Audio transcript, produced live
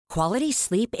Quality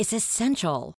sleep is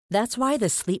essential. That's why the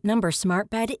Sleep Number Smart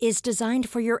Bed is designed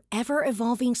for your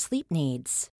ever-evolving sleep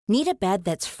needs. Need a bed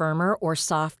that's firmer or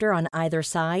softer on either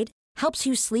side? Helps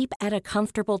you sleep at a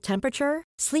comfortable temperature?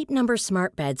 Sleep Number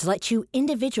Smart Beds let you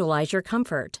individualize your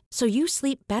comfort, so you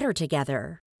sleep better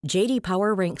together. J.D.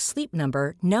 Power ranks Sleep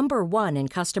Number number 1 in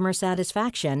customer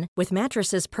satisfaction with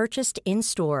mattresses purchased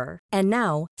in-store. And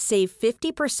now, save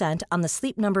 50% on the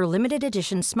Sleep Number Limited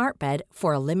Edition Smart Bed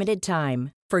for a limited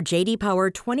time. For J.D. Power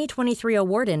 2023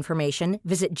 award information,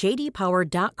 visit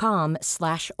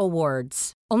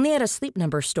jdpower.com/awards. Only at a Sleep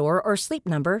Number store or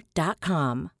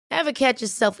sleepnumber.com. Ever catch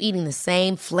yourself eating the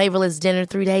same flavorless dinner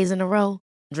 3 days in a row?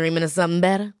 Dreaming of something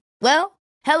better? Well,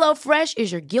 HelloFresh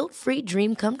is your guilt-free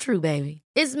dream come true, baby.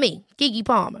 It's me, Keke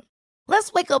Palmer.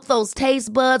 Let's wake up those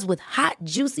taste buds with hot,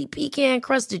 juicy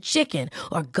pecan-crusted chicken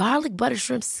or garlic butter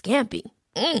shrimp scampi.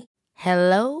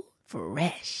 Hello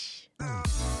Fresh.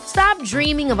 Stop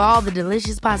dreaming of all the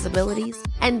delicious possibilities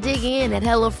and dig in at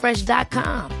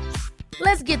HelloFresh.com.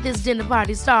 Let's get this dinner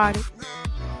party started.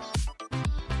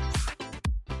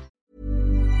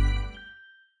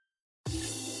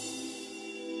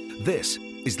 This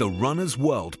is the Runner's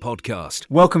World podcast.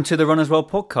 Welcome to the Runner's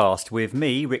World podcast with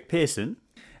me, Rick Pearson.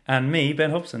 And me, Ben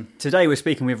Hobson. Today we're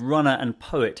speaking with runner and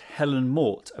poet Helen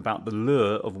Mort about the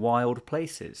lure of wild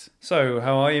places. So,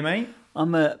 how are you, mate?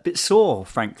 I'm a bit sore,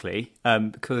 frankly,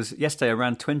 because yesterday I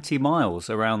ran 20 miles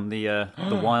around the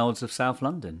wilds of South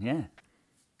London, yeah.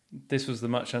 This was the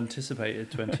much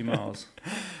anticipated 20 miles.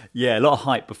 Yeah, a lot of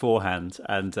hype beforehand,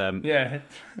 and yeah,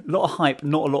 a lot of hype,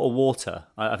 not a lot of water.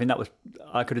 I think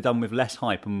I could have done with less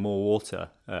hype and more water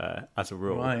as a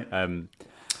rule. Right.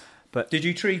 But did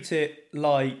you treat it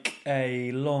like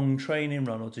a long training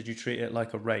run, or did you treat it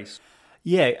like a race?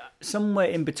 Yeah, somewhere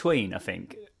in between, I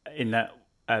think. In that,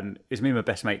 it was me and my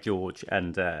best mate George,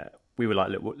 and we were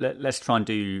like, look, let's try and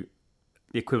do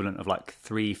the equivalent of like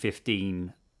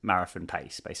 3:15 marathon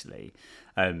pace, basically.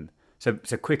 So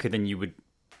quicker than you would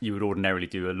ordinarily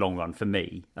do a long run for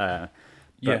me. But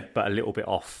a little bit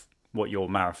off what your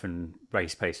marathon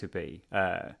race pace would be.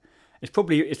 That's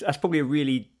probably a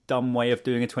really dumb way of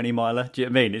doing a 20 miler. Do you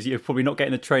know what I mean? You're probably not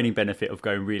getting the training benefit of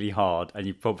going really hard, and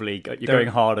you're going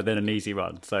harder than an easy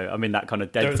run. So I'm in that kind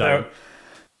of dead zone.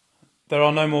 There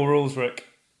are no more rules, Rick.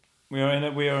 We are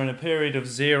in a period of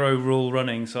zero rule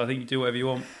running. So I think you do whatever you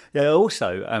want. Yeah.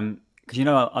 Also, because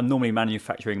I'm normally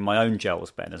manufacturing my own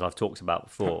gels, Ben, as I've talked about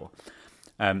before.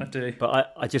 I do.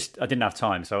 But I didn't have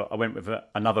time, so I went with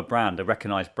another brand, a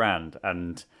recognised brand,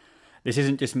 and this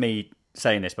isn't just me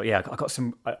saying this, but yeah, I got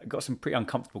some pretty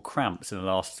uncomfortable cramps in the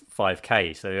last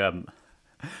 5K. So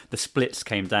the splits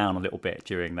came down a little bit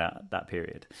during that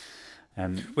period. Are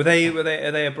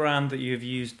they a brand that you've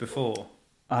used before?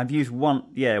 I've used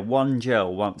one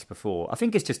gel once before. I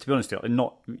think it's just, to be honest,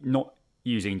 not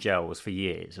using gels for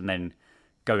years and then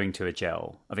going to a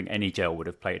gel. I think any gel would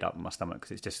have played up in my stomach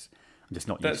because I'm just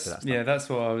not used to that stuff. Yeah, that's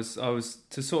why I was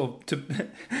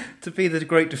to be the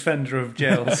great defender of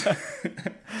gels,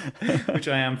 which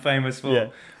I am famous for. Yeah.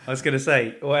 I was going to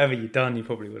say, whatever you've done, you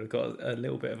probably would have got a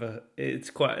little bit of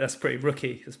that's pretty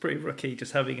rookie. It's pretty rookie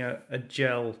just having a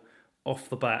gel off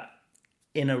the bat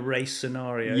in a race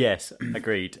scenario. Yes,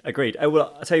 agreed. Oh,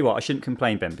 well, I'll tell you what, I shouldn't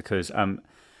complain, Ben, because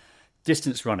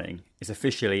distance running is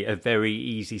officially a very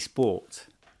easy sport.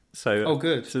 So,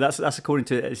 good. So that's according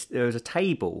to, there was a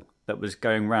table that was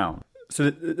going round. So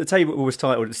the table was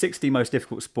titled 60 Most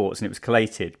Difficult Sports, and it was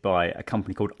collated by a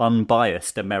company called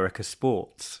Unbiased America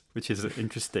Sports, which is an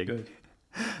interesting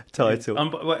title.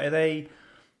 Are they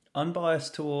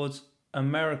unbiased towards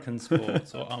American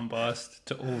sports or unbiased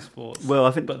to all sports? Well,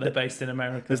 I think, but they're based in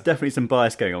America. There's definitely some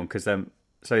bias going on because so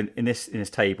in this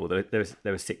table there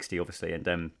was 60 obviously,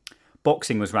 and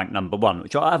boxing was ranked number 1,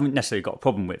 which I haven't necessarily got a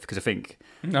problem with because I think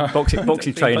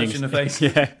boxing training. In the face.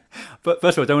 Yeah, but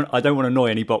first of all, I don't want to annoy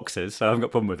any boxers, so I haven't got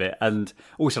a problem with it. And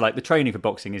also, like, the training for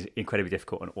boxing is incredibly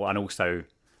difficult, and also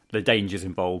the dangers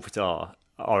involved are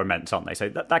immense, aren't they? So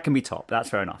that can be top. That's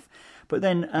fair enough. But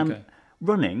then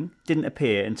running didn't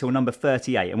appear until number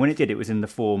 38, and when it did, it was in the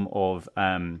form of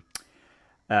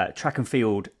track and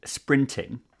field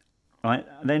sprinting, right?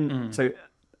 And then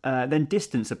then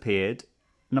distance appeared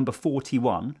number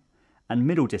 41, and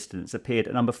middle distance appeared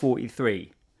at number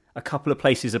 43, a couple of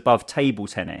places above table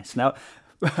tennis. Now,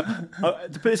 to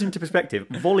put this into perspective,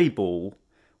 volleyball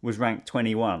was ranked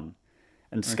 21,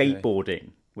 and skateboarding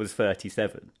was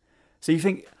 37. So you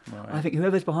think, I think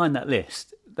whoever's behind that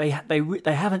list, they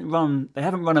haven't run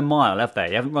a mile, have they?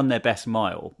 They haven't run their best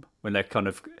mile when they're kind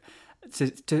of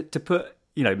to put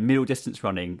middle distance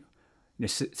running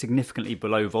significantly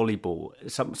below volleyball,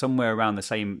 somewhere around the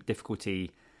same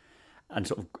difficulty and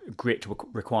sort of grit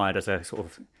required as a sort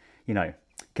of,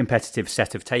 competitive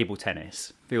set of table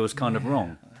tennis feels kind of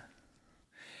wrong.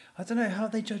 I don't know how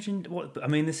they judging what. I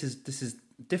mean, this is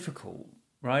difficult,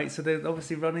 right? So they're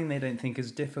obviously running. They don't think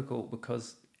is difficult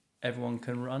because everyone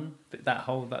can run. But that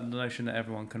notion that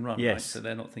everyone can run, yes. Right? So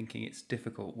they're not thinking it's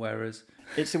difficult. Whereas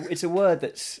it's a word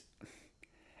that's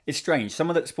it's strange. Some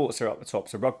of the sports are up the top.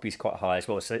 So rugby's quite high as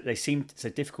well. So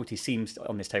difficulty seems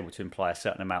on this table to imply a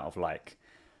certain amount of like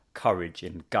courage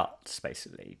and guts,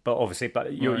 basically. But obviously,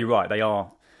 you're right.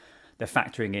 They're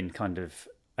factoring in kind of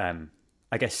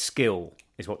I guess skill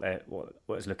is what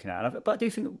it's looking at. But I do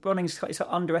think running's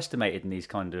underestimated in these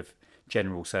kind of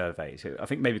general surveys. I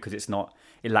think maybe because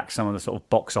it lacks some of the sort of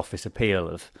box office appeal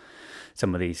of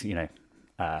some of these, bigger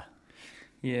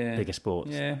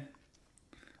sports. Yeah,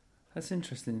 that's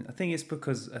interesting. I think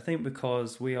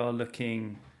because we are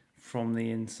looking from the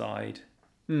inside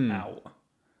out.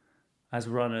 As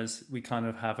runners, we kind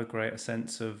of have a greater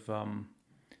sense of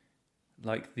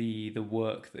like the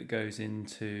work that goes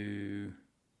into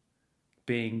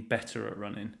being better at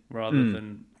running rather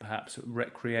than perhaps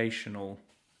recreational,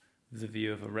 the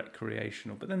view of a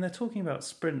recreational. But then they're talking about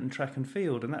sprint and track and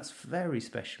field, and that's very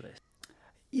specialist.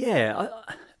 Yeah.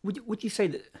 Would you say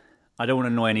that... I don't want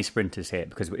to annoy any sprinters here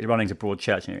because running's a broad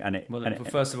church.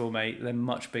 First of all, mate, they're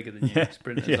much bigger than you. Yeah,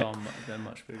 sprinters they're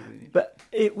much bigger than you. But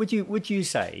would you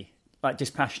say, like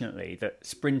dispassionately, that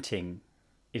sprinting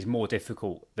is more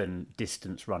difficult than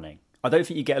distance running? I don't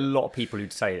think you get a lot of people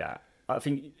who'd say that. I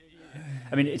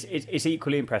mean, it's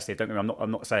equally impressive. Don't get me wrong,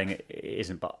 I'm not saying it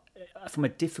isn't, but from a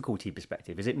difficulty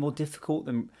perspective, is it more difficult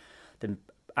than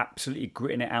absolutely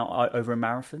gritting it out over a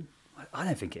marathon? I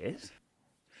don't think it is.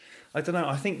 I don't know.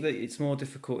 I think that it's more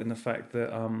difficult in the fact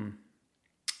that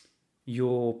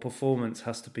your performance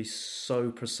has to be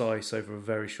so precise over a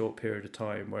very short period of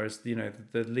time. Whereas, the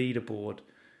leaderboard,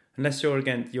 unless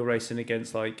you're racing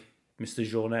against like Mr.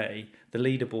 Journet, the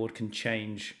leaderboard can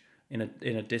change in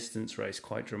a distance race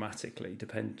quite dramatically,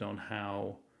 depending on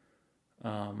how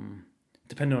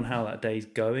that day's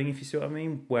going. If you see what I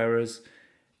mean. Whereas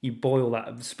you boil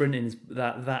that sprinting is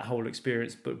that whole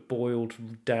experience, but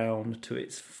boiled down to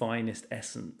its finest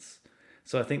essence.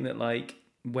 So I think that like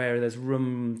where there's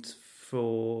room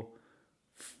for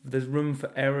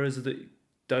errors that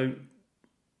don't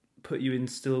put you in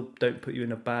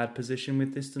a bad position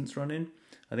with distance running.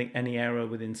 I think any error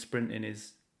within sprinting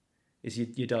is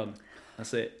you're done.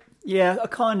 That's it. Yeah, I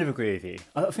kind of agree with you.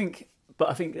 I think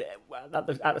at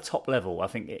the top level, I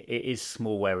think it is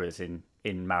small errors in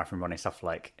marathon running, stuff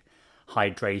like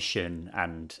hydration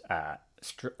and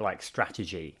like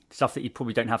strategy, stuff that you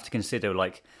probably don't have to consider.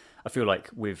 Like I feel like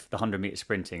with the 100-meter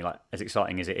sprinting, like as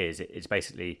exciting as it is, it's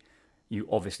basically you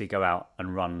obviously go out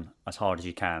and run as hard as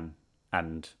you can,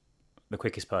 and the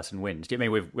quickest person wins. Do you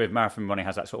know what I mean? With marathon running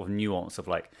has that sort of nuance of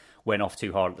like went off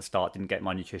too hard at the start, didn't get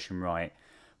my nutrition right,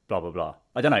 blah blah blah.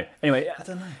 I don't know. Anyway, I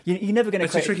don't know. You're never going to.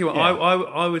 It's a tricky one. Yeah.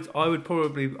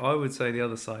 I would say the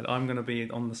other side. I'm going to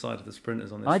be on the side of the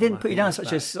sprinters on this. I didn't put you down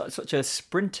such a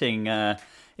sprinting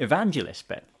evangelist,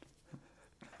 Ben.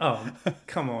 Oh,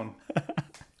 come on!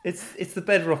 It's the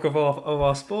bedrock of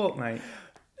our sport, mate.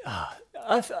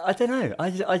 I don't know.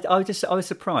 I was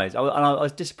surprised. I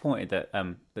was disappointed that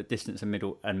the distance and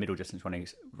middle distance running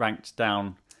ranked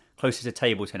down closer to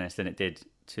table tennis than it did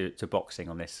to boxing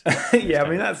on this. Yeah, I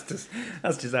mean that's just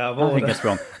out of order. I think that's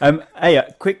wrong. Hey,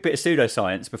 a quick bit of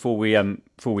pseudoscience before we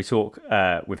talk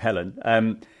with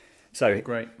Helen. So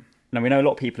great. Now we know a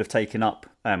lot of people have taken up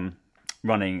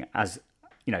running as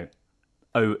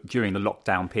during the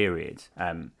lockdown period.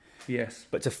 Yes.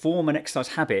 But to form an exercise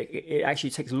habit, it actually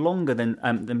takes longer than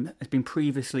has been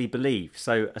previously believed.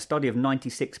 So a study of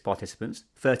 96 participants,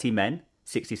 30 men,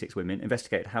 66 women,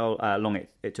 investigated how long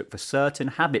it took for certain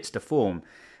habits to form.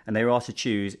 And they were asked to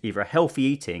choose either a healthy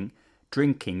eating,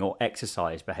 drinking or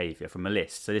exercise behaviour from a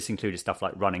list. So this included stuff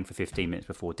like running for 15 minutes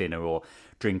before dinner or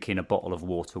drinking a bottle of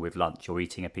water with lunch or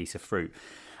eating a piece of fruit.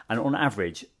 And on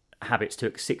average, habits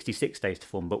took 66 days to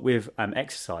form, but with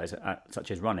exercise such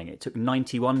as running, it took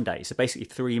 91 days. So basically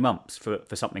 3 months for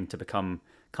something to become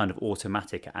kind of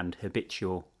automatic and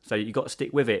habitual. So you've got to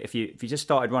stick with it. If you just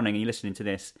started running and you're listening to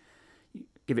this,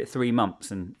 give it 3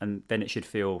 months and then it should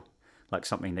feel like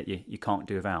something that you can't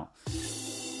do without.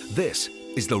 This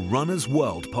is the Runner's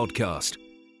World podcast.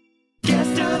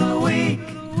 Guest of the week,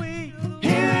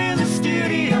 here in the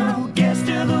studio. Guest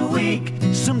of the week,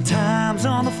 sometimes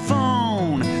on the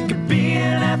phone. Could be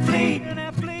an athlete,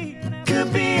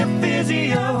 could be a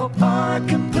physio, or a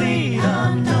complete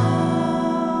unknown.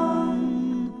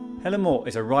 Helen Mort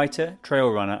is a writer,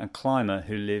 trail runner and climber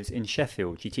who lives in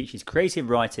Sheffield. She teaches creative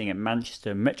writing at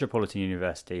Manchester Metropolitan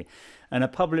University and her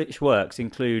published works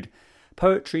include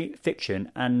poetry,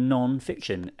 fiction and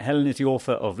non-fiction. Helen is the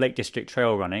author of Lake District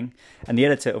Trail Running and the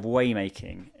editor of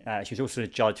Waymaking. She was also a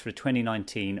judge for the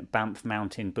 2019 Banff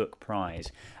Mountain Book Prize.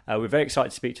 We're very excited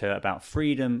to speak to her about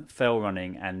freedom, fell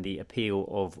running and the appeal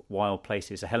of wild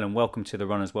places. So Helen, welcome to the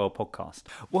Runner's World podcast.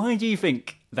 Why do you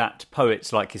think that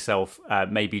poets like yourself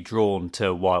may be drawn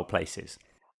to wild places?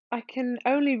 I can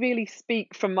only really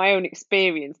speak from my own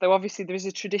experience, though obviously there is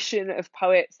a tradition of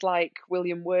poets like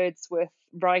William Wordsworth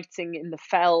writing in the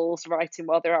fells, writing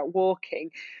while they're out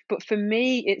walking. But for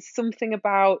me, it's something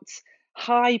about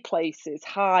high places,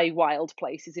 high wild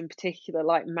places in particular,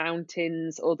 like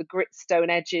mountains or the gritstone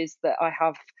edges that I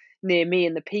have near me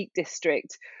in the Peak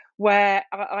District, where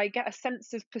I get a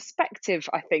sense of perspective,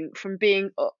 I think, from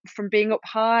being up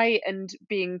high and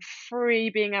being free,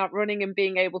 being out running and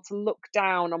being able to look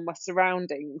down on my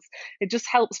surroundings. It just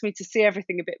helps me to see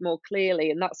everything a bit more clearly,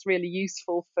 and that's really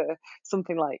useful for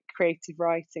something like creative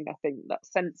writing, I think, that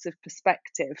sense of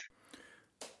perspective.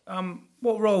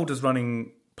 What role does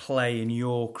running play in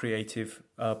your creative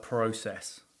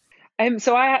process?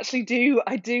 So I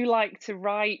do like to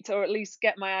write, or at least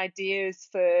get my ideas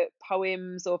for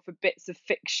poems or for bits of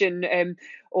fiction,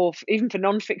 or even for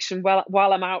non-fiction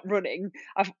while I'm out running.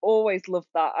 I've always loved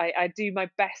that. I do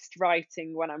my best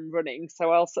writing when I'm running.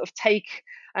 So I'll sort of take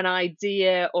an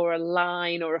idea or a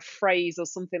line or a phrase or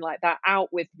something like that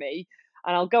out with me,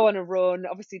 and I'll go on a run.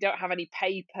 Obviously, don't have any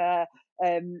paper.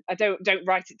 I don't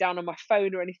write it down on my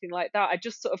phone or anything like that. I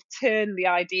just sort of turn the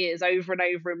ideas over and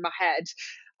over in my head.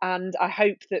 And I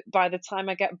hope that by the time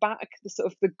I get back,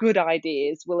 the good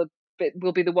ideas will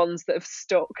be the ones that have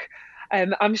stuck.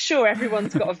 I'm sure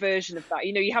everyone's got a version of that.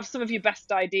 You know, you have some of your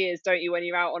best ideas, don't you, when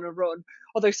you're out on a run?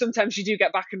 Although sometimes you do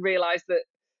get back and realise that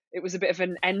it was a bit of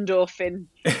an endorphin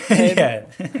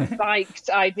psyched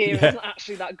idea. It wasn't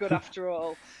actually that good after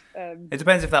all. It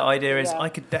depends if that idea is, I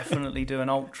could definitely do an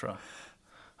ultra.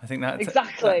 I think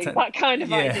that kind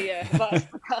of idea. That's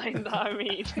the kind that I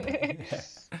mean.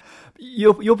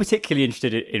 You're particularly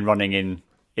interested in running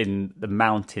in the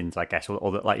mountains, I guess,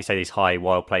 or like you say, these high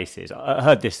wild places. I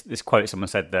heard this quote. Someone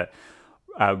said that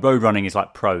road running is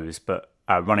like prose, but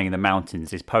running in the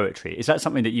mountains is poetry. Is that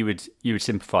something that you would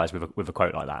sympathise with a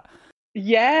quote like that?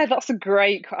 Yeah, that's a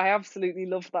great. I absolutely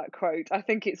love that quote. I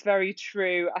think it's very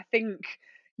true. I think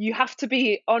you have to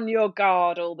be on your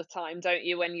guard all the time, don't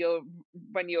you, when you're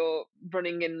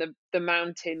running in the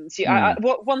mountains.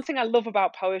 One thing I love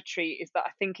about poetry is that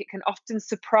I think it can often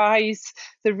surprise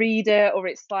the reader, or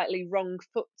it slightly wrong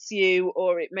foots you,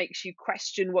 or it makes you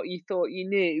question what you thought you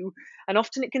knew. And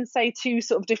often it can say two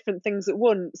sort of different things at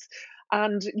once.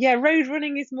 And yeah, road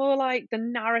running is more like the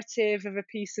narrative of a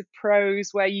piece of prose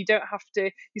where you don't have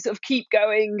to, you sort of keep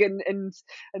going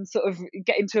and sort of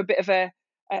get into a bit of a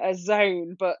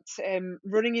zone. But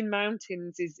running in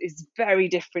mountains is very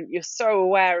different. You're so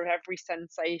aware of every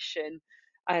sensation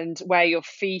and where your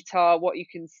feet are, what you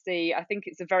can see. I think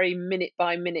it's a very minute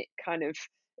by minute kind of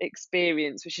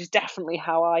experience, which is definitely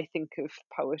how I think of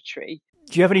poetry.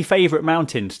 Do you have any favourite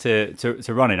mountains to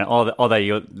run in? Are they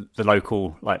the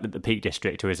local, like the Peak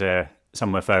District, or is there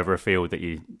somewhere further afield that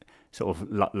you sort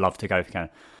of love to go if you can?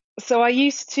 So I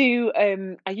used to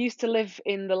live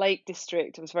in the Lake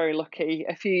District. I was very lucky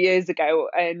a few years ago,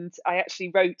 and I actually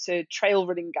wrote a trail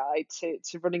running guide to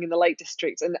running in the Lake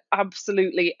District, and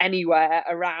absolutely anywhere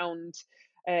around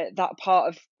that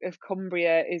part of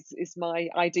Cumbria is my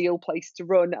ideal place to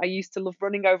run. I used to love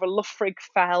running over Loughrig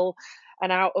Fell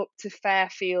and out up to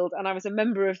Fairfield, and I was a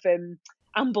member of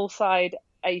Ambleside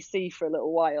AC for a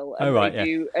little while.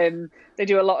 And they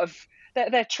do a lot of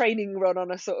their training run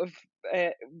on a sort of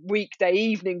weekday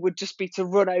evening would just be to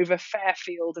run over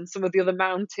Fairfield and some of the other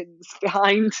mountains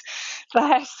behind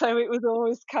there. So it was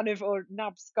always kind of, or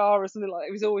Nabscar or something like that.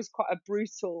 It was always quite a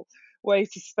brutal way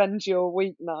to spend your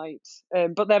weeknight.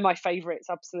 But they're my favourites,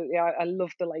 absolutely. I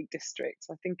love the Lake District.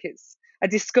 I think I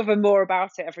discover more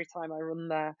about it every time I run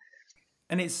there.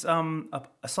 And it's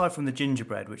aside from the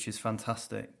gingerbread, which is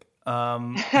fantastic. Is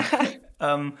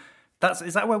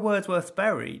that where Wordsworth's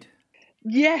buried?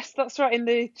 Yes, that's right, in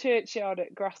the churchyard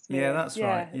at Grasmere. Yeah, that's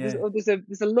right. Yeah.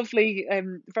 There's a lovely,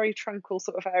 very tranquil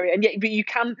sort of area, and yet, but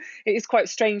it is quite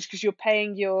strange because you're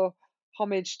paying your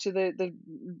homage to the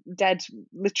dead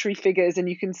literary figures, and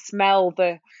you can smell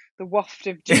the waft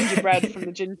of gingerbread from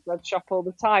the gingerbread shop all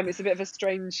the time. It's a bit of a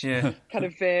strange kind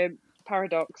of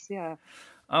paradox. Yeah.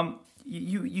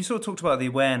 You sort of talked about the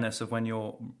awareness of when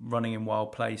you're running in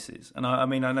wild places, and I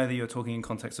mean I know that you're talking in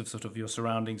context of sort of your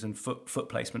surroundings and foot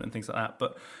placement and things like that,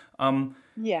 but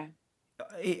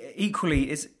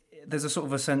equally there's a sort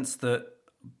of a sense that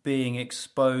being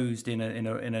exposed in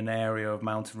an area of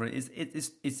mountain running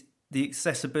is the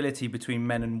accessibility between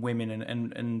men and women,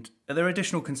 and are there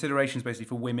additional considerations basically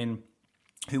for women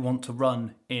who want to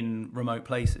run in remote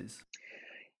places?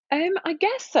 I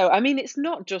guess so. I mean, it's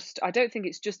not just. I don't think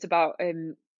it's just about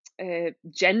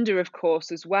gender, of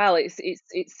course, as well.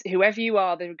 It's whoever you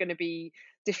are. There are going to be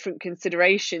different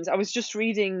considerations. I was just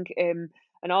reading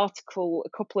an article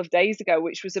a couple of days ago,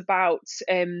 which was about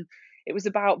it was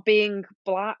about being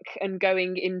black and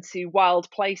going into wild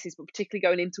places, but particularly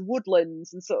going into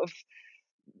woodlands and sort of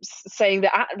saying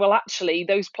that, well, actually,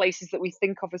 those places that we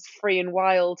think of as free and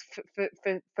wild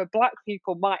for black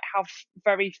people might have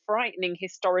very frightening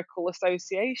historical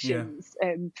associations,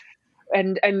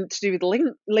 and to do with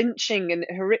lynching and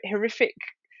horrific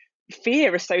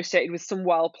fear associated with some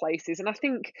wild places. And I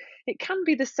think it can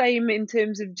be the same in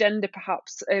terms of gender,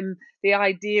 perhaps. The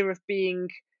idea of being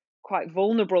quite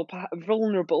vulnerable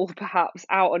perhaps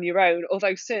out on your own,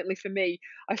 although certainly for me,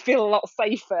 I feel a lot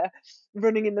safer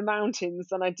running in the mountains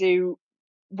than I do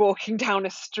walking down a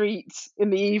street in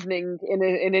the evening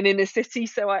in an inner city.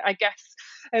 So I guess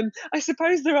I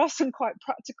suppose there are some quite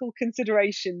practical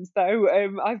considerations, though.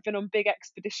 I've been on big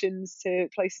expeditions to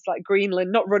places like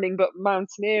Greenland, not running but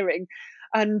mountaineering,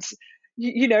 and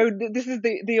you know, this is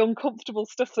the uncomfortable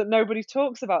stuff that nobody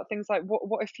talks about. Things like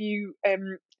what if you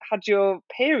had your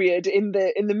period in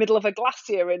the middle of a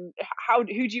glacier, and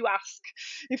who do you ask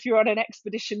if you're on an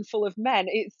expedition full of men?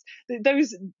 It's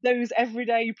those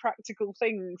everyday practical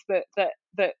things that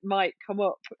might come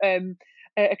up.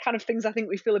 Are kind of things I think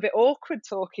we feel a bit awkward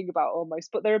talking about almost,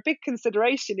 but they're a big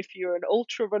consideration if you're an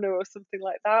ultra runner or something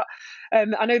like that.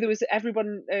 I know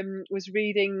everyone was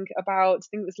reading about, I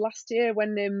think it was last year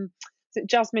when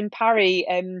Jasmine Parry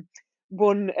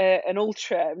won an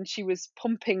ultra, and she was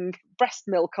pumping breast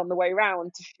milk on the way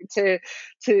round to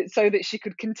so that she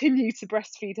could continue to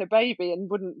breastfeed her baby and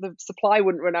the supply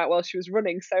wouldn't run out while she was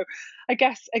running. So I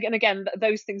guess again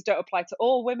those things don't apply to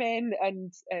all women,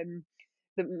 and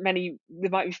there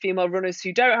might be female runners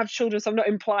who don't have children. So I'm not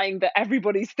implying that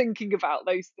everybody's thinking about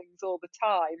those things all the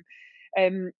time.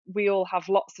 We all have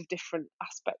lots of different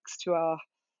aspects to our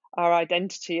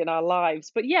identity and our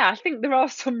lives. But yeah, I think there are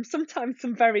sometimes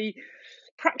some very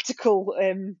practical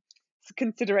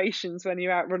considerations when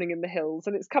you're out running in the hills,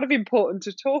 and it's kind of important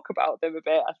to talk about them a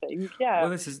bit, I think. Yeah. Well,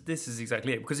 this is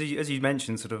exactly it, because as you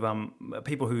mentioned, sort of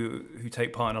people who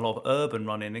take part in a lot of urban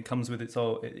running, it comes with its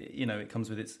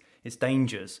its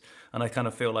dangers, and I kind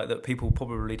of feel like that people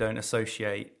probably don't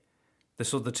associate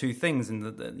the two things, and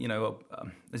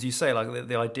as you say, like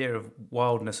the idea of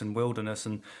wildness and wilderness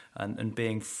and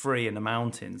being free in the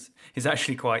mountains is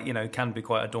actually quite, can be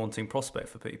quite a daunting prospect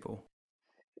for people.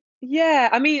 Yeah,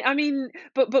 I mean,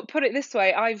 but put it this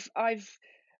way, I've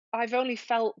only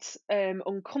felt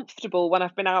uncomfortable when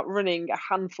I've been out running a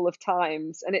handful of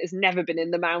times, and it has never been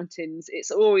in the mountains. It's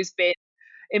always been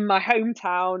in my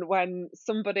hometown when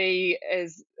somebody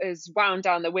has wound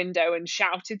down the window and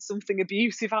shouted something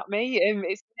abusive at me.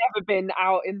 It's never been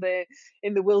out in the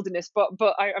wilderness. But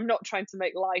I'm not trying to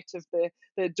make light of the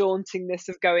dauntingness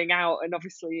of going out, and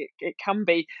obviously it can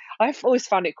be. I've always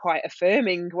found it quite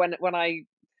affirming when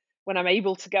I'm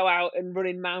able to go out and run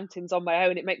in mountains on my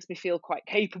own. It makes me feel quite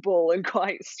capable and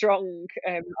quite strong.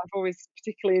 I've always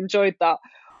particularly enjoyed that.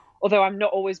 Although I'm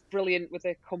not always brilliant with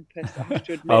a compass, I have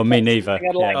to admit. Oh, me neither.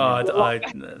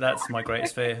 That's my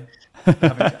greatest fear.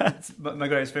 My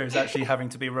greatest fear is actually having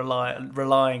to be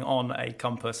relying on a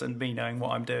compass and me knowing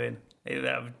what I'm doing.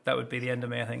 That would be the end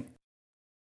of me, I think.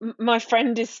 My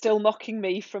friend is still mocking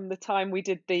me from the time we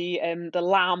did the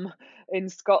Lamb in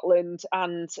Scotland,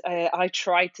 and I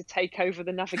tried to take over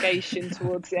the navigation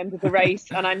towards the end of the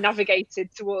race, and I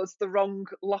navigated towards the wrong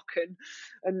Lochen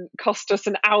and cost us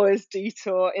an hour's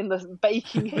detour in the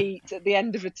baking heat at the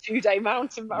end of a 2-day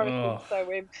mountain marathon. Oh. So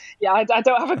I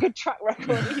don't have a good track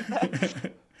record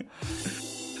either.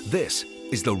 This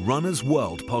is the Runner's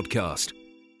World podcast.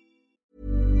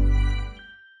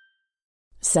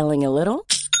 Selling a little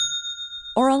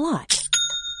or a lot?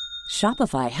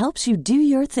 Shopify helps you do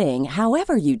your thing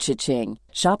however you cha-ching.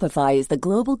 Shopify is the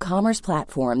global commerce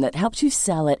platform that helps you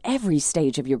sell at every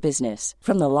stage of your business.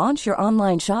 From the launch your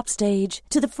online shop stage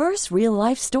to the first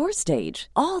real-life store stage,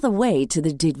 all the way to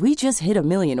the did we just hit a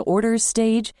million orders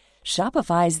stage.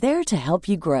 Shopify is there to help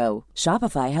you grow.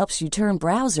 Shopify helps you turn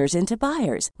browsers into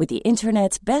buyers with the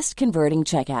internet's best converting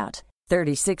checkout.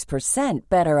 36%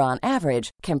 better on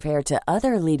average compared to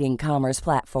other leading commerce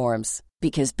platforms.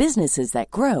 Because businesses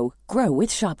that grow with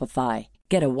Shopify.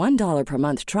 Get a $1 per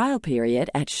month trial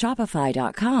period at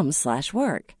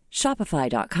shopify.com/work.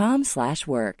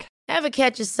 Shopify.com/work. Ever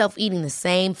catch yourself eating the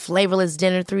same flavorless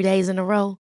dinner 3 days in a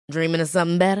row? Dreaming of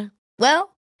something better?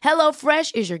 Well,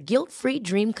 HelloFresh is your guilt-free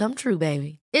dream come true,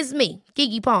 baby. It's me,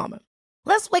 Keke Palmer.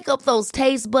 Let's wake up those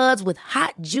taste buds with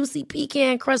hot, juicy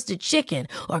pecan-crusted chicken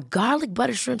or garlic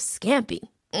butter shrimp scampi.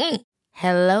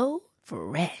 Hello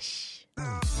Fresh.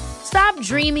 Stop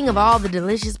dreaming of all the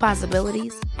delicious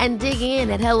possibilities and dig in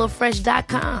at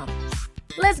HelloFresh.com.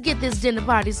 Let's get this dinner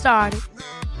party started.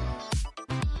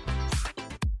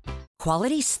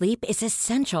 Quality sleep is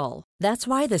essential. That's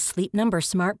why the Sleep Number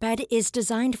Smart Bed is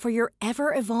designed for your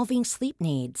ever-evolving sleep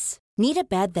needs. Need a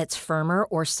bed that's firmer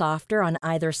or softer on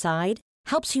either side?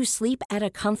 Helps you sleep at a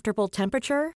comfortable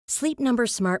temperature? Sleep Number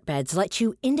Smart Beds let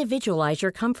you individualize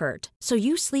your comfort, so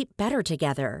you sleep better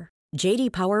together.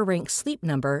 J.D. Power ranks Sleep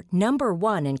Number number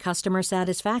 1 in customer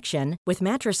satisfaction with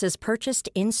mattresses purchased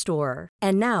in-store.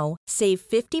 And now, save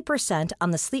 50%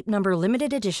 on the Sleep Number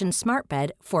Limited Edition Smart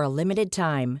Bed for a limited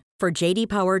time. For J.D.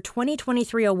 Power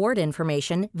 2023 award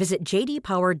information, visit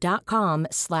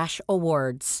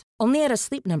jdpower.com/awards. Only at a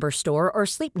Sleep Number store or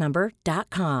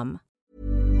sleepnumber.com.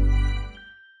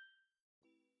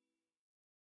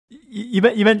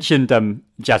 You mentioned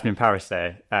Jasmine Paris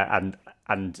there, and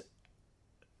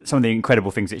some of the incredible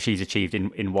things that she's achieved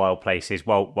in wild places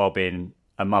while being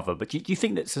a mother. But do you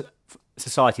think that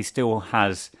society still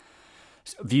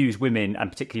views women,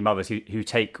 and particularly mothers who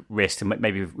take risks, and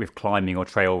maybe with climbing or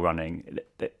trail running,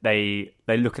 that they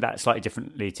look at that slightly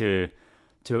differently to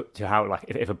how, like,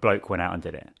 if a bloke went out and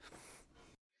did it?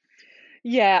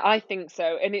 Yeah, I think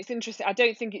so. And it's interesting. I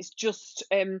don't think it's just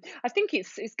I think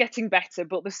it's getting better,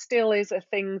 but there still is a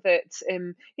thing that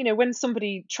when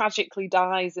somebody tragically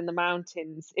dies in the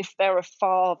mountains, if they're a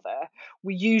father,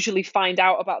 we usually find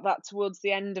out about that towards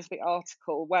the end of the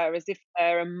article, whereas if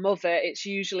they're a mother, it's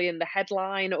usually in the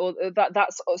headline, or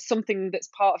that's something that's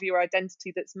part of your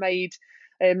identity that's made.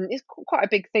 It's quite a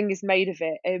big thing is made of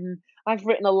it. I've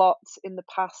written a lot in the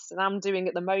past, and I'm doing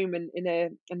at the moment in a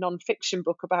non-fiction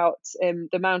book about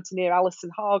the mountaineer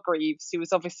Alison Hargreaves, who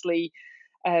was obviously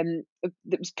that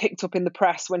was picked up in the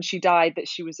press when she died that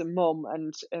she was a mum,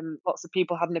 and lots of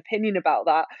people had an opinion about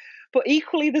that. But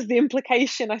equally, there's the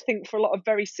implication, I think, for a lot of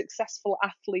very successful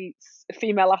athletes,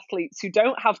 female athletes who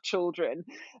don't have children,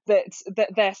 that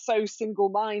they're so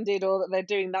single-minded, or that they're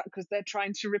doing that because they're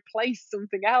trying to replace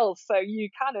something else. So you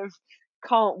kind of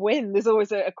can't win. There's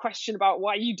always a question about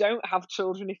why you don't have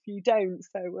children if you don't.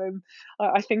 So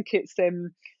I think it's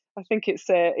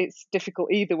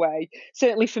difficult either way.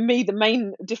 Certainly for me, the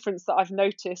main difference that I've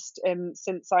noticed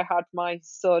since I had my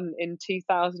son in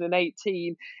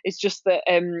 2018 is just that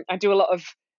I do a lot of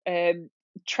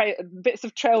bits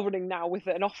of trail running now with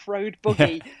an off-road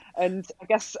buggy, and I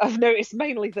guess I've noticed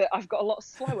mainly that I've got a lot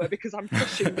slower because I'm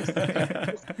pushing this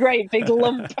great big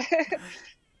lump.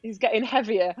 He's getting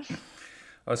heavier.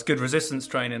 Oh, it's good resistance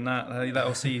training.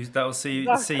 That'll see you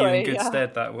Exactly, you in good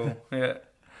stead. That will, yeah.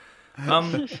 I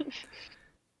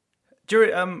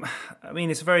mean,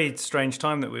 it's a very strange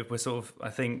time that we're sort of, I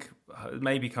think,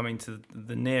 maybe coming to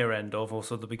the near end of, or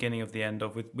sort of the beginning of the end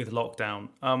of, with lockdown.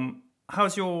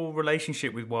 How's your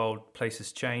relationship with wild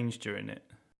places changed during it?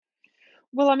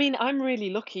 Well, I mean, I'm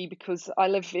really lucky because I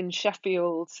live in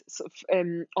Sheffield, sort of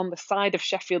on the side of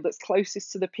Sheffield that's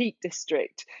closest to the Peak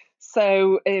District.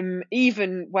 So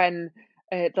even when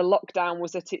the lockdown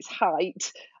was at its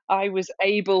height, I was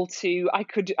able to. I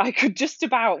could just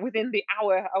about within the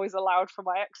hour I was allowed for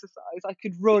my exercise, I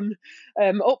could run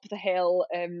up the hill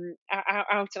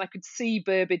out, and I could see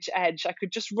Burbage Edge. I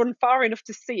could just run far enough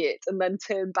to see it and then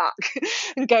turn back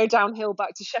and go downhill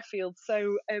back to Sheffield.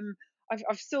 So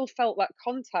I've still felt that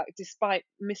contact despite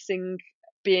missing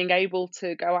being able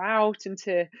to go out and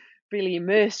to really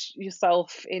immerse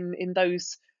yourself in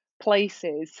those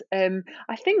places. I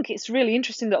think it's really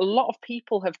interesting that a lot of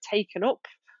people have taken up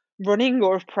running,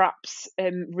 or have perhaps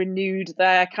renewed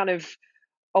their kind of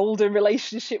older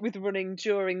relationship with running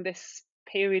during this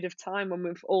period of time when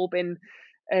we've all been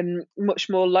much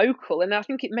more local. And I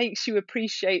think it makes you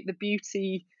appreciate the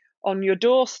beauty on your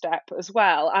doorstep as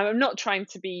well. I'm not trying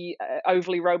to be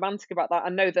overly romantic about that. I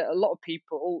know that a lot of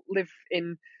people live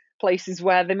in places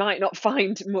where they might not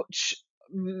find much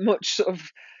sort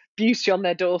of beauty on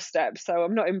their doorstep. So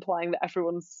I'm not implying that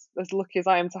everyone's as lucky as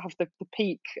I am to have the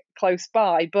peak close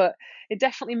by, but it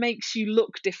definitely makes you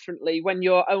look differently when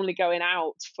you're only going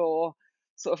out for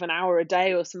sort of an hour a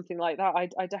day or something like that.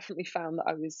 I definitely found that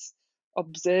I was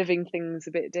observing things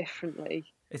a bit differently.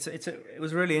 It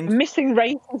was really missing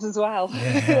races as well.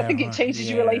 Yeah, I think it changes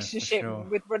your relationship sure.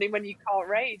 with running when you can't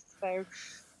race. So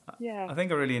yeah, I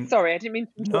think sorry, I didn't mean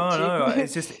to interrupt you. No,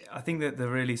 it's just, I think that the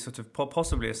really sort of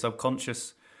possibly a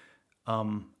subconscious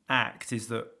act is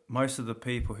that most of the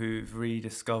people who've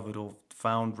rediscovered or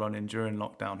found running during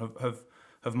lockdown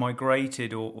have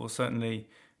migrated or certainly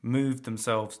moved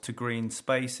themselves to green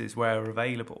spaces where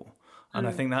available. And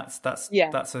I think that's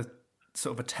a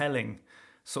sort of a telling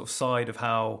sort of side of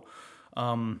how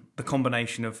the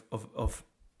combination of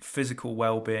physical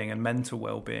well-being and mental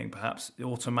well-being perhaps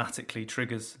automatically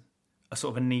triggers a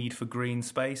sort of a need for green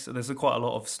space. So there's quite a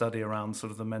lot of study around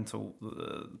sort of the mental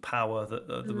power that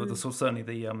the sort of certainly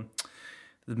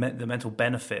the mental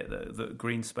benefit that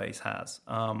green space has.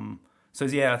 So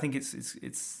yeah, I think it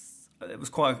was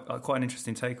quite an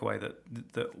interesting takeaway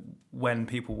that when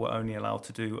people were only allowed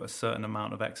to do a certain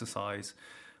amount of exercise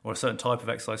or a certain type of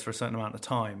exercise for a certain amount of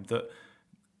time, that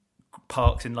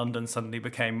parks in London suddenly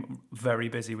became very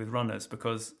busy with runners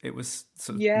because it was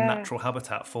sort of natural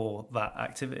habitat for that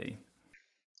activity.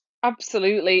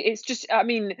 Absolutely. It's just, I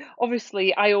mean,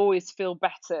 obviously, I always feel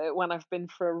better when I've been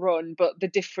for a run, but the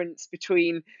difference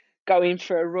between going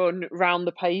for a run round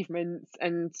the pavements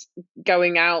and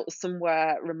going out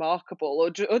somewhere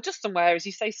remarkable, or just somewhere, as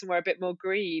you say, somewhere a bit more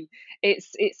green,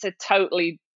 it's a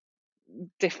totally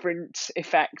different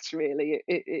effect, really.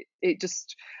 It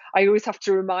just, I always have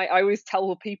to I always tell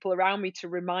the people around me to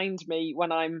remind me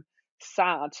when I'm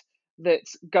sad that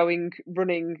going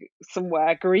running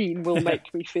somewhere green will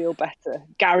make me feel better.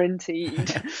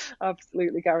 Guaranteed.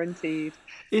 Absolutely guaranteed.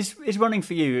 Is running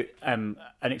for you an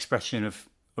expression of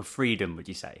freedom, would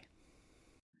you say?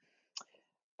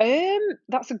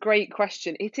 That's a great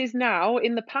question. It is now.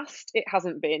 In the past, it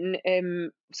hasn't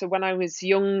been. So when I was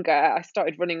younger, I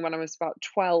started running when I was about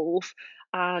 12,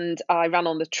 and I ran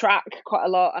on the track quite a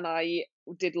lot, and I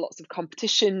did lots of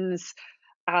competitions.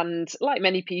 And like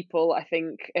many people, I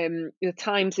think the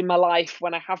times in my life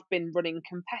when I have been running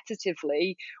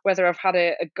competitively, whether I've had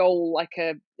a goal I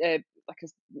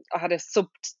had a sub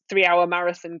 3 hour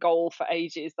marathon goal for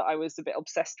ages that I was a bit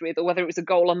obsessed with, or whether it was a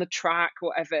goal on the track,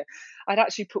 whatever, I'd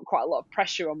actually put quite a lot of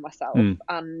pressure on myself,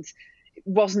 and it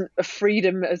wasn't a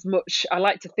freedom as much. I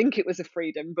like to think it was a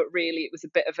freedom, but really it was a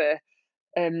bit of a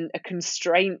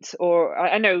constraint. Or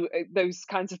I know those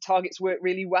kinds of targets work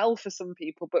really well for some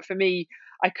people, but for me,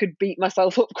 I could beat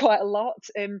myself up quite a lot.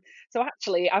 So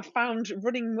actually, I've found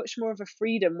running much more of a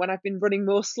freedom when I've been running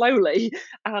more slowly,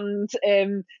 and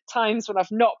times when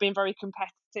I've not been very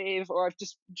competitive, or I've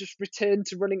just returned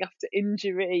to running after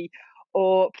injury,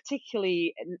 or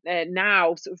particularly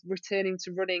now sort of returning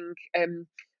to running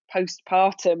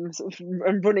postpartum, sort of,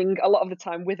 and running a lot of the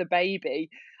time with a baby.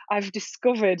 I've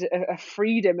discovered a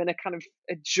freedom and a kind of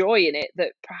a joy in it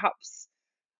that perhaps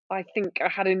I think I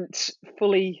hadn't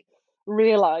fully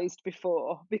realized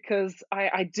before, because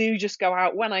I do just go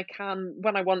out when I can,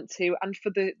 when I want to, and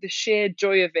for the sheer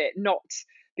joy of it, not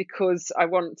because I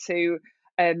want to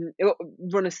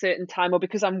run a certain time, or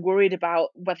because I'm worried about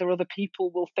whether other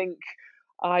people will think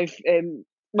I've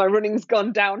my running's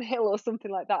gone downhill or something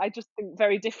like that. I just think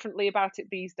very differently about it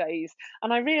these days,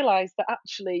 and I realised that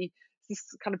actually, this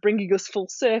is kind of bringing us full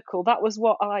circle. That was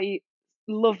what I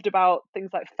loved about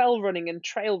things like fell running and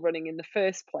trail running in the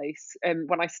first place.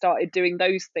 When I started doing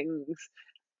those things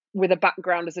with a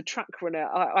background as a track runner,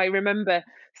 I remember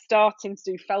starting to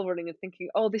do fell running and thinking,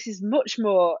 oh, this is much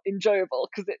more enjoyable,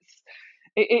 because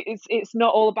it's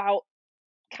not all about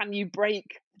can you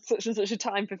break such and such a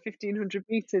time for 1500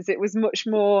 meters. It was much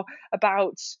more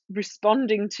about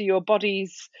responding to your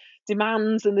body's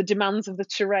demands and the demands of the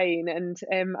terrain, and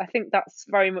I think that's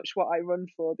very much what I run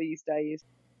for these days.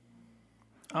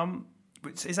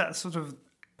 Is that sort of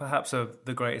perhaps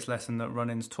the greatest lesson that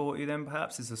running's taught you then,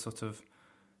 perhaps, is a sort of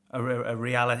a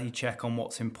reality check on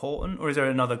what's important? Or is there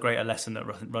another greater lesson that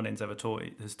running's ever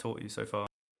has taught you so far?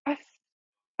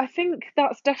 I think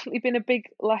that's definitely been a big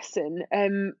lesson.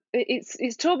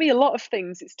 It's taught me a lot of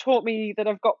things. It's taught me that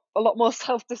I've got a lot more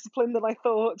self-discipline than I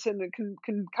thought, and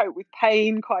can cope with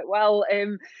pain quite well.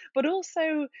 But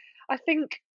also, I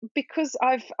think because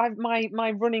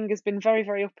my running has been very,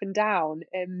 very up and down.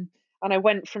 And I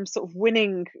went from sort of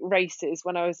winning races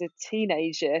when I was a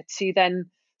teenager to then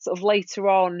sort of later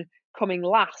on coming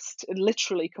last,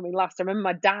 literally coming last. I remember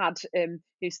my dad,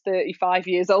 who's 35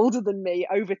 years older than me,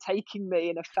 overtaking me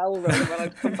in a fell run when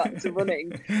I'd come back to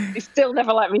running. He still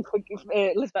never let me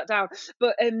live that down.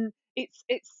 But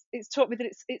it's taught me that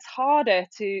it's harder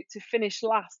to finish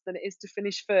last than it is to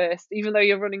finish first, even though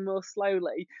you're running more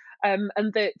slowly, and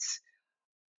that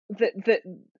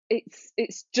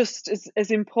it's just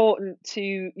as important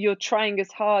to, you're trying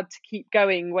as hard to keep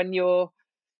going when you're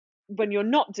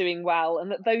not doing well,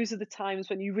 and that those are the times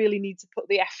when you really need to put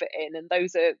the effort in, and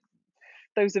those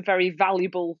are very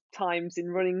valuable times in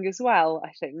running as well,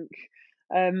 I think.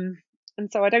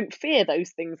 And so I don't fear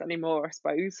those things anymore, I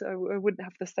suppose. I wouldn't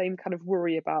have the same kind of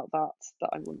worry about that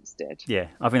I once did. Yeah,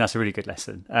 I think that's a really good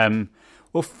lesson.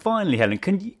 Well, finally, Helen,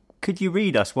 could you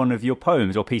read us one of your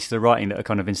poems or pieces of writing that are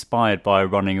kind of inspired by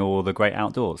running or the great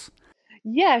outdoors?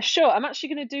 Yeah, sure. I'm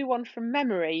actually going to do one from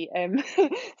memory.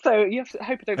 So you have to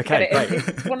hope I don't forget it. Great.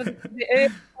 It's one of the early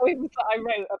poems that I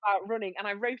wrote about running, and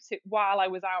I wrote it while I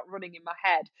was out running in my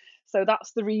head. So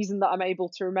that's the reason that I'm able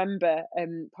to remember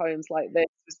poems like this,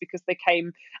 is because they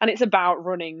came, and it's about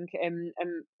running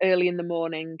early in the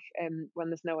morning when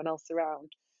there's no one else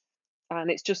around.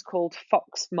 And it's just called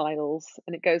Fox Miles,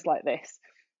 and it goes like this.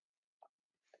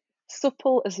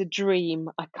 Supple as a dream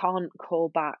I can't call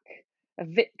back. A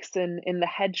vixen in the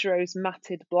hedgerow's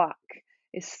matted black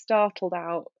is startled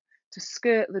out to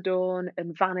skirt the dawn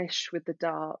and vanish with the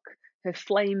dark, her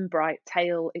flame-bright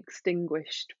tail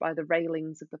extinguished by the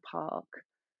railings of the park.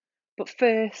 But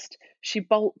first she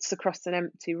bolts across an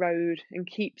empty road and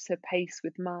keeps her pace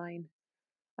with mine.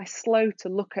 I slow to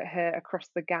look at her across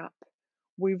the gap.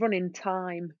 We run in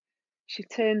time. She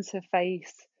turns her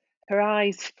face. Her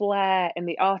eyes flare in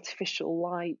the artificial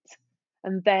light,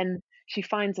 and then she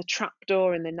finds a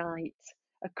trapdoor in the night,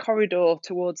 a corridor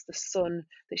towards the sun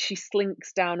that she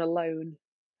slinks down alone,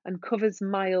 and covers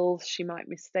miles she might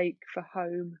mistake for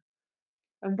home.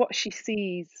 And what she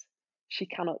sees, she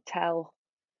cannot tell,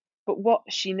 but what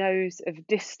she knows of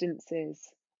distances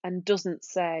and doesn't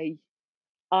say,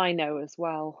 I know as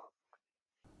well.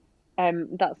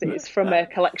 That's it. It's from a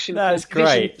collection called That's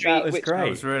great. Vision Street. That was great. That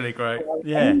was really great.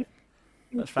 Yeah,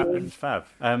 that's fab.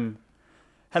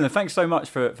 Helen, thanks so much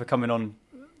for coming on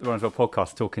the Runners World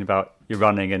podcast, talking about your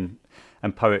running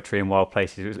and poetry and wild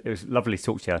places. It was lovely to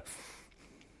talk to you.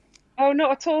 Oh,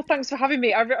 not at all. Thanks for having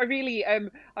me. I really,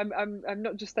 I'm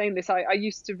not just saying this. I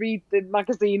used to read the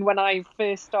magazine when I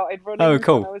first started running. Oh,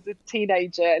 cool. When I was a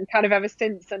teenager, and kind of ever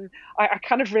since. And I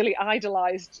kind of really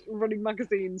idolised running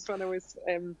magazines when I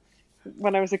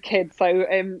was a kid. So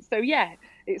yeah,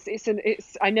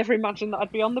 it's. I never imagined that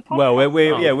I'd be on the podcast. Well,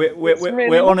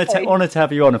 we're honoured to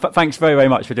have you on. Thanks very, very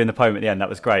much for doing the poem at the end. That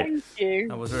was great. Thank you.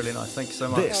 That was really nice. Thank you so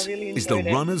much. This really is the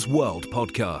enjoyed it. Runners World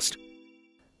podcast.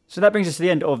 So that brings us to the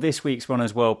end of this week's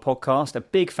Runners World podcast. A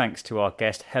big thanks to our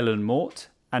guest, Helen Mort,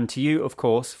 and to you, of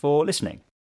course, for listening.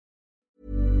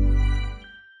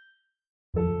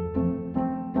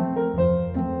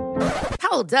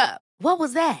 Hold up. What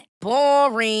was that?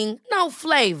 Boring. No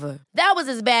flavor. That was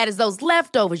as bad as those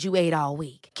leftovers you ate all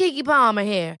week. Keke Palmer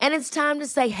here, and it's time to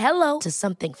say hello to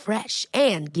something fresh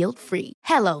and guilt-free.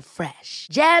 Hello Fresh.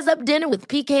 Jazz up dinner with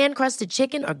pecan-crusted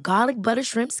chicken or garlic butter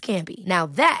shrimp scampi. Now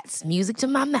that's music to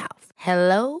my mouth.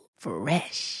 Hello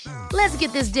Fresh. Let's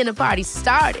get this dinner party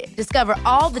started. Discover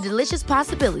all the delicious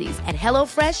possibilities at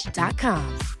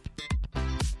HelloFresh.com.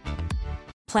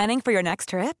 Planning for your next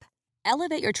trip?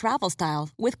 Elevate your travel style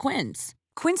with Quince.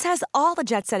 Quince has all the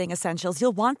jet-setting essentials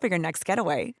you'll want for your next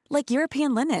getaway, like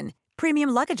European linen, premium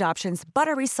luggage options,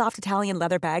 buttery soft Italian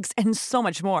leather bags, and so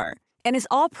much more. And is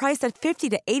all priced at 50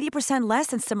 to 80% less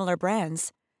than similar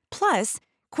brands. Plus,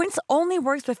 Quince only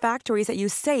works with factories that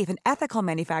use safe and ethical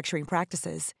manufacturing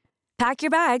practices. Pack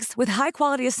your bags with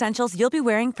high-quality essentials you'll be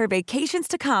wearing for vacations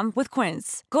to come with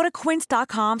Quince. Go to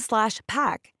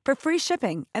quince.com/pack for free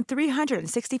shipping and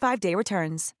 365-day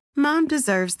returns. Mom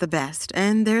deserves the best,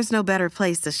 and there's no better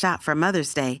place to shop for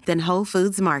Mother's Day than Whole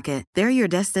Foods Market. They're your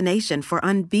destination for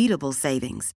unbeatable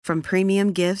savings, from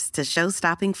premium gifts to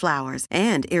show-stopping flowers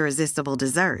and irresistible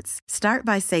desserts. Start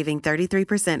by saving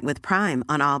 33% with Prime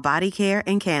on all body care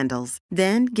and candles.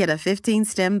 Then get a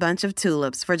 15-stem bunch of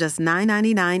tulips for just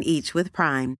 $9.99 each with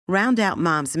Prime. Round out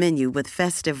Mom's menu with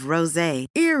festive rosé,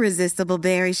 irresistible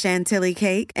berry chantilly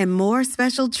cake, and more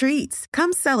special treats.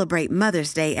 Come celebrate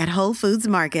Mother's Day at Whole Foods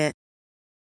Market.